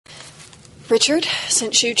Richard,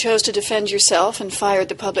 since you chose to defend yourself and fired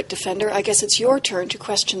the public defender, I guess it's your turn to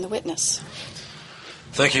question the witness.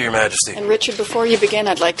 Thank you, Your Majesty. And Richard, before you begin,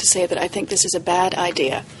 I'd like to say that I think this is a bad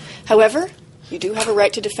idea. However, you do have a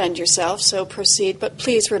right to defend yourself, so proceed, but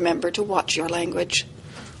please remember to watch your language.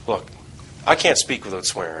 Look, I can't speak without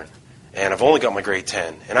swearing, and I've only got my grade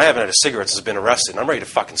 10, and I haven't had a cigarette since I've been arrested, and I'm ready to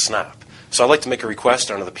fucking snap. So I'd like to make a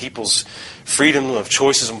request under the People's Freedom of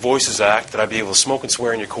Choices and Voices Act that I be able to smoke and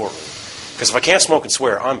swear in your courtroom. Because if I can't smoke and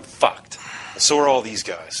swear, I'm fucked. And so are all these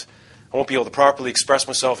guys. I won't be able to properly express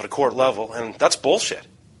myself at a court level, and that's bullshit.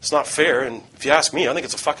 It's not fair, and if you ask me, I think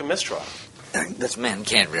it's a fucking mistrial. This man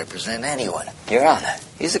can't represent anyone, Your Honor.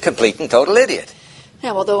 He's a complete and total idiot.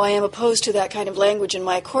 Now, although I am opposed to that kind of language in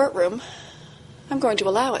my courtroom, I'm going to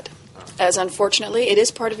allow it, as unfortunately it is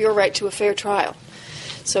part of your right to a fair trial.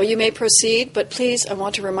 So you may proceed, but please, I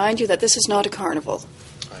want to remind you that this is not a carnival.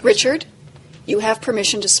 Richard, you have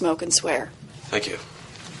permission to smoke and swear. Thank you.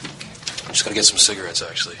 I'm just going to get some cigarettes,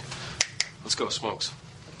 actually. Let's go, Smokes.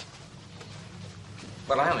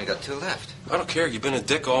 But I only got 2 left. I don't care. You've been a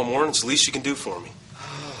dick all morning. It's the least you can do for me. Oh,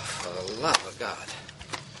 for the love of God.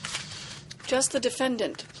 Just the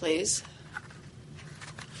defendant, please.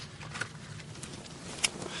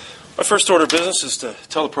 My first order of business is to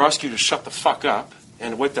tell the prosecutor to shut the fuck up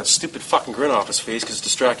and to wipe that stupid fucking grin off his face because it's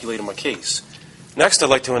distraculating my case. Next, I'd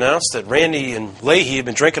like to announce that Randy and Leahy have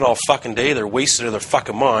been drinking all fucking day. They're wasted of their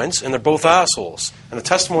fucking minds, and they're both assholes. And the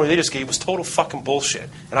testimony they just gave was total fucking bullshit.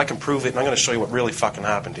 And I can prove it, and I'm going to show you what really fucking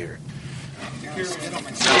happened here. Hey,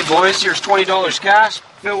 boys, here's $20 cash.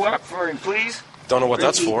 Fill up for him, please. Don't know what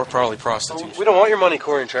that's for. Probably prostitutes. We don't want your money,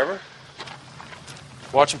 Corey and Trevor.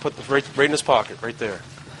 Watch him put the right in his pocket, right there.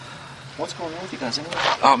 What's going on with you guys anyway?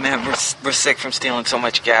 Oh, man, we're sick from stealing so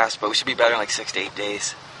much gas, but we should be better in like 6 to 8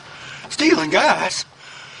 days. Stealing gas?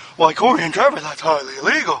 Why, Corey and Trevor, that's highly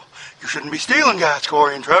illegal. You shouldn't be stealing gas,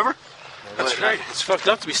 Corey and Trevor. That's right. It's fucked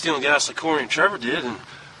up to be stealing gas like Corey and Trevor did, and,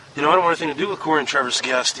 you know, I don't want anything to do with Corey and Trevor's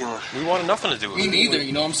gas stealing. We wanted nothing to do with it. Me neither,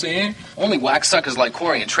 you know what I'm saying? Only whack suckers like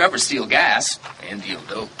Corey and Trevor steal gas and deal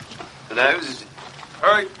dope. But that was...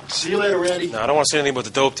 All right, see you later, Randy. No, I don't want to say anything about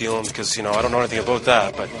the dope dealing because, you know, I don't know anything about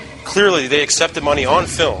that, but clearly they accepted money on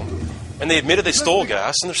film, and they admitted they stole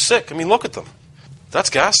gas, and they're sick. I mean, look at them. That's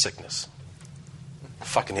gas sickness.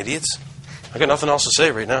 Fucking idiots. I got nothing else to say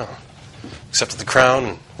right now. Except that the Crown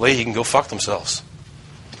and Leahy can go fuck themselves.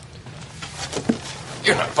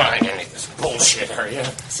 You're not buying any of this bullshit, are you?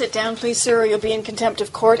 Sit down, please, sir, or you'll be in contempt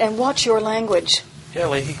of court, and watch your language. Yeah,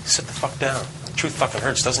 Leahy, sit the fuck down. The truth fucking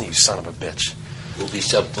hurts, doesn't it, you son of a bitch? Booby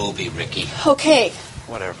sub booby, Ricky. Okay.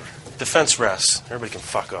 Whatever. Defense rests. Everybody can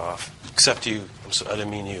fuck off. Except you. I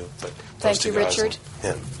didn't mean you, but those Thank two you, guys Richard.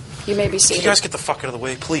 and him. You may be Can seated. you guys get the fuck out of the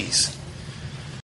way, please?